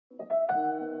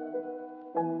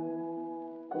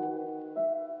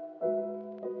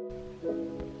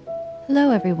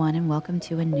Hello everyone and welcome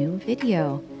to a new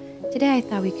video. Today I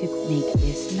thought we could make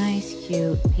this nice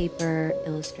cute paper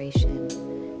illustration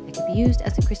that could be used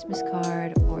as a Christmas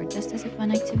card or just as a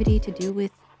fun activity to do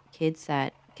with kids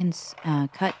that can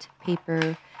cut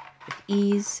paper with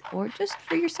ease or just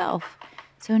for yourself.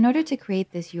 So in order to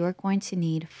create this, you're going to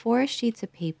need 4 sheets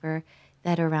of paper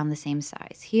that are around the same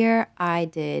size. Here I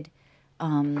did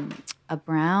a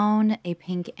brown, a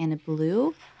pink, and a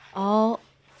blue, all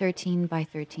 13 by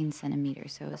 13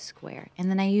 centimeters, so a square.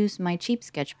 And then I used my cheap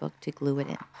sketchbook to glue it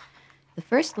in. The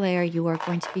first layer, you are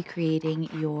going to be creating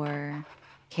your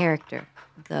character,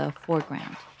 the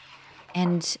foreground.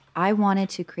 And I wanted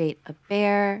to create a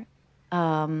bear,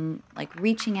 like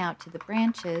reaching out to the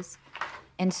branches.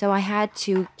 And so I had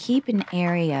to keep an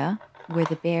area where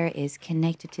the bear is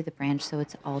connected to the branch so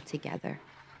it's all together.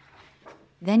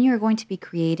 Then you're going to be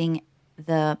creating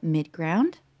the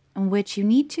midground, in which you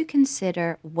need to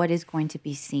consider what is going to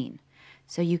be seen.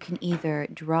 So you can either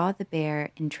draw the bear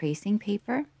in tracing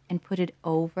paper and put it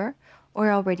over,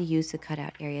 or already use the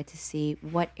cutout area to see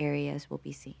what areas will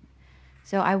be seen.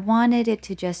 So I wanted it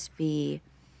to just be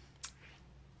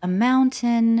a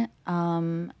mountain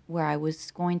where I was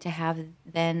going to have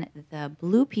then the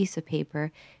blue piece of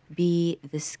paper be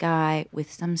the sky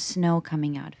with some snow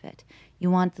coming out of it.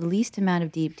 You want the least amount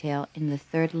of detail in the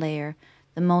third layer,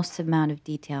 the most amount of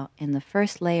detail in the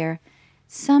first layer,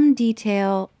 some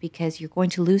detail because you're going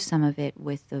to lose some of it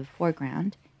with the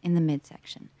foreground in the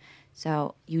midsection.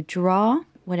 So you draw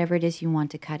whatever it is you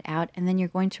want to cut out, and then you're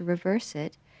going to reverse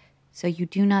it so you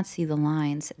do not see the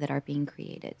lines that are being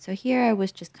created. So here I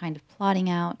was just kind of plotting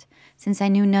out, since I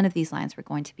knew none of these lines were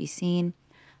going to be seen,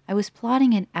 I was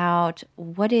plotting it out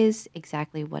what is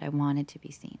exactly what I wanted to be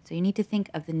seen. So you need to think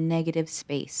of the negative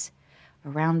space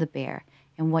around the bear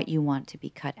and what you want to be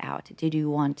cut out. Did you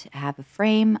want to have a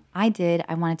frame? I did.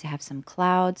 I wanted to have some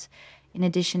clouds in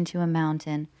addition to a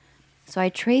mountain. So I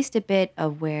traced a bit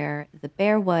of where the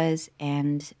bear was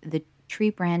and the tree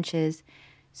branches,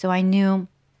 so I knew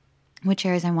which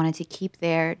areas I wanted to keep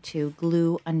there to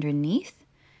glue underneath,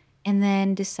 and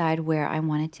then decide where I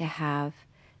wanted to have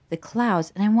the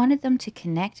clouds, and I wanted them to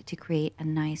connect to create a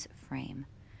nice frame.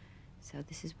 So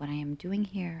this is what I am doing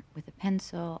here with a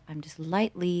pencil. I'm just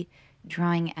lightly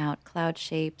drawing out cloud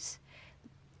shapes.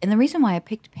 And the reason why I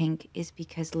picked pink is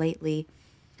because lately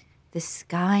the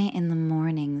sky in the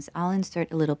mornings, I'll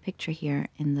insert a little picture here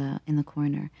in the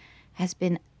corner, has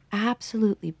been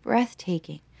absolutely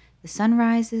breathtaking. The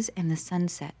sunrises and the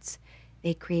sunsets,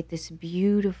 they create this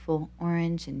beautiful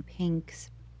orange and pinks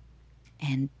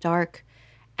and dark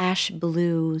ash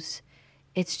blues.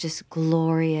 It's just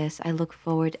glorious. I look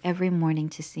forward every morning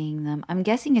to seeing them. I'm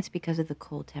guessing it's because of the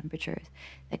cold temperatures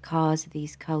that cause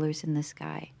these colors in the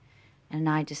sky. And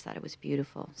I just thought it was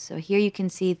beautiful. So here you can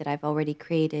see that I've already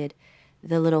created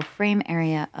the little frame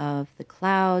area of the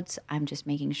clouds. I'm just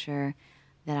making sure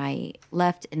that I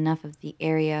left enough of the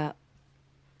area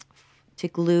to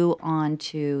glue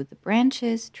onto the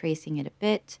branches, tracing it a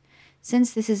bit.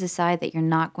 Since this is a side that you're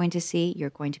not going to see, you're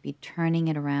going to be turning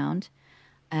it around.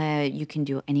 You can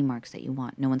do any marks that you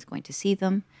want. No one's going to see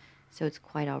them, so it's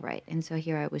quite all right. And so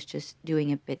here I was just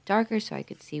doing a bit darker so I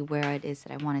could see where it is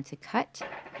that I wanted to cut.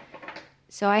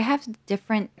 So I have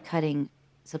different cutting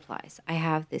supplies. I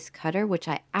have this cutter, which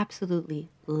I absolutely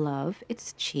love.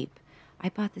 It's cheap. I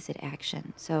bought this at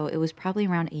Action, so it was probably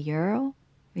around €1 or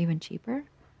even cheaper.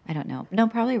 I don't know. No,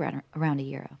 probably around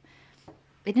 €1.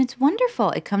 And it's wonderful.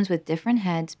 It comes with different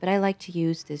heads, but I like to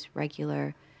use this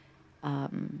regular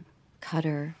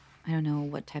cutter. I don't know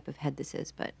what type of head this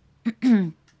is, but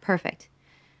perfect.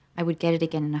 I would get it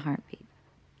again in a heartbeat.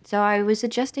 So I was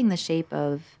adjusting the shape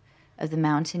of the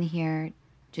mountain here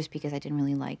just because I didn't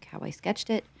really like how I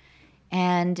sketched it.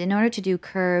 And in order to do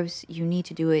curves, you need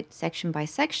to do it section by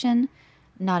section,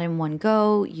 not in one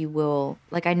go. You will,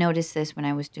 like I noticed this when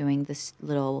I was doing this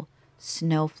little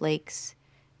snowflakes.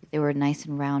 They were nice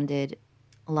and rounded.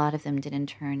 A lot of them didn't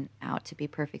turn out to be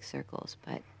perfect circles,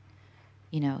 but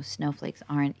you know, snowflakes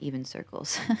aren't even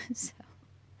circles, so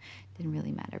it didn't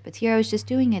really matter. But here I was just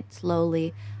doing it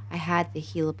slowly. I had the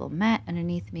healable mat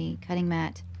underneath me, cutting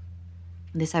mat.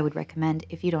 This I would recommend.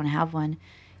 If you don't have one,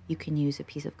 you can use a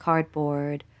piece of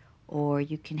cardboard, or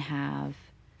you can have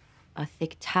a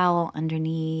thick towel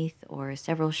underneath, or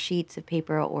several sheets of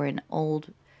paper, or an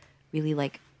old, really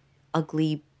like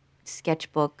ugly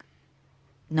sketchbook,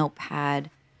 notepad,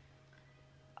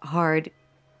 hard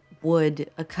wood,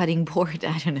 a cutting board.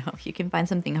 I don't know. You can find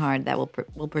something hard that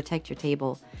will protect your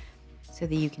table so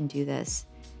that you can do this.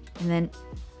 And then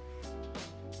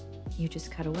you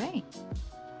just cut away.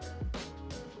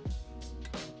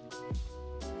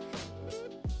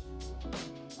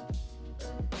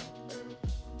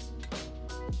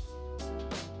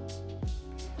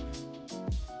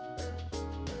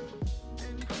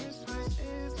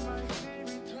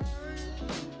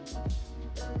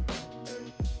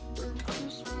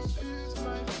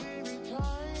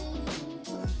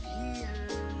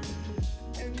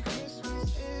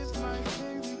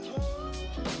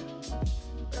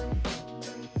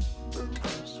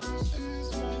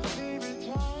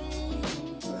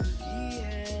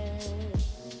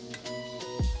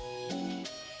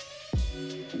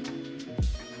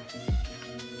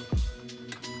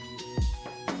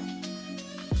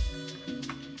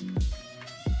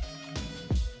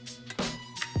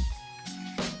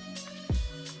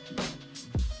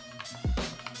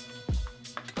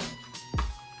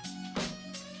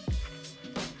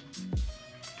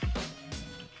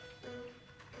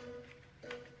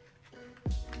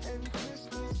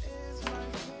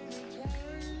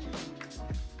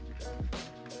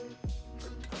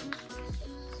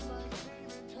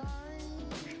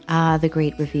 Ah, the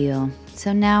great reveal.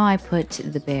 So now I put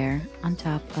the bear on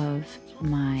top of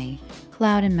my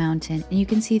cloud and mountain, and you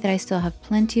can see that I still have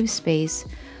plenty of space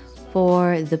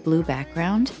for the blue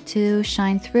background to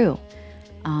shine through.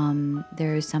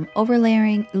 There's some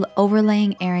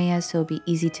overlaying areas, so it'll be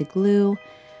easy to glue.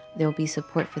 There'll be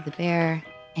support for the bear,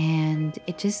 and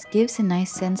it just gives a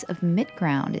nice sense of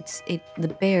mid-ground.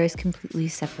 The bear is completely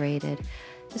separated.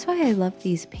 That's why I love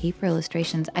these paper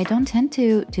illustrations. I don't tend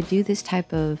to do this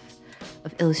type of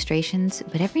illustrations,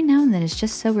 but every now and then it's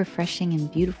just so refreshing and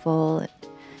beautiful.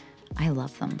 I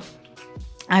love them.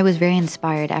 I was very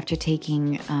inspired after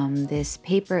taking this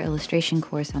paper illustration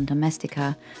course on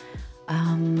Domestika.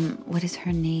 What is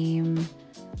her name?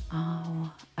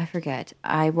 Oh, I forget.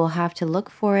 I will have to look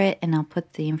for it, and I'll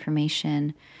put the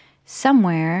information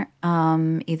somewhere,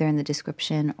 either in the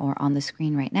description or on the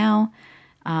screen right now.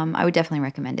 I would definitely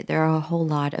recommend it. There are a whole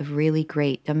lot of really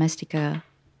great Domestika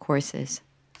courses.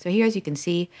 So here, as you can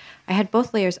see, I had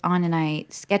both layers on, and I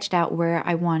sketched out where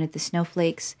I wanted the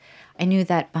snowflakes. I knew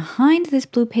that behind this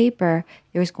blue paper,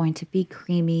 there was going to be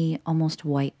creamy, almost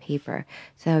white paper.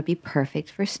 So that would be perfect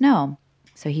for snow.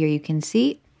 So here you can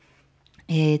see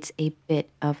it's a bit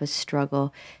of a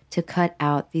struggle to cut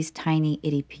out these tiny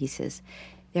itty pieces.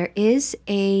 There is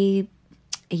a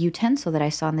utensil that I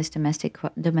saw in this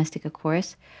Domestika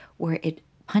course where it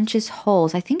punches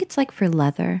holes. I think it's like for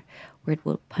leather, where it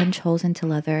will punch holes into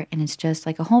leather, and it's just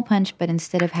like a hole punch, but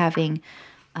instead of having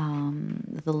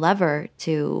the lever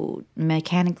to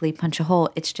mechanically punch a hole,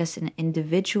 it's just an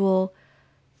individual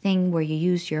thing where you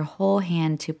use your whole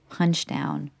hand to punch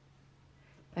down.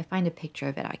 If I find a picture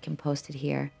of it, I can post it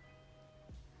here.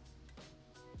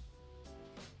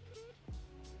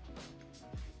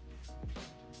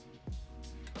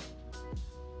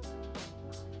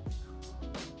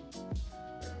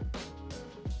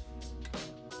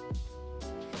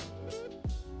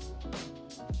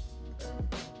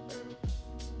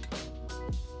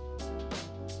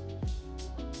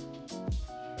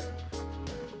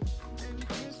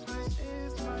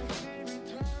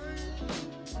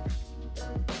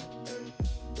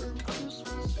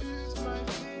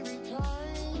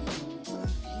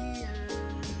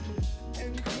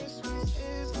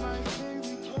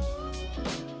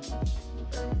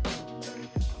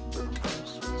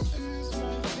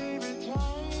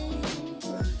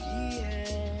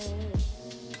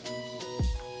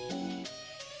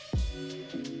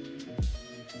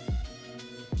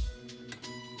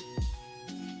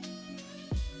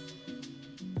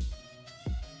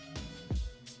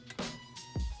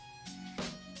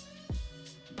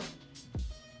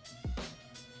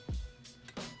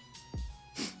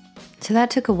 So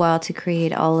that took a while to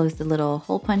create all of the little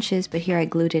hole punches, but here I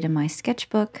glued it in my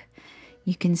sketchbook.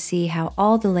 You can see how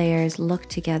all the layers look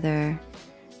together.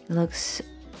 It looks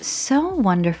so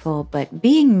wonderful, but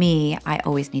being me, I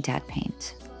always need to add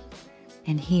paint.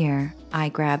 And here I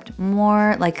grabbed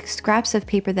more like scraps of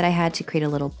paper that I had to create a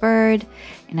little bird,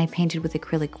 and I painted with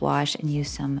acrylic wash and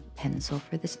used some pencil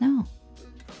for the snow.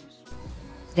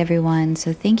 Everyone,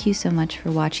 so thank you so much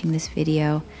for watching this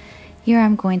video. Here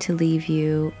I'm going to leave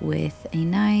you with a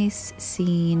nice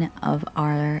scene of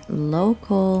our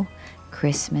local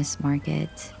Christmas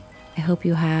market. I hope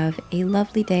you have a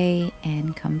lovely day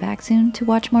and come back soon to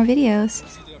watch more videos.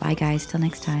 Bye guys, till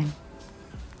next time.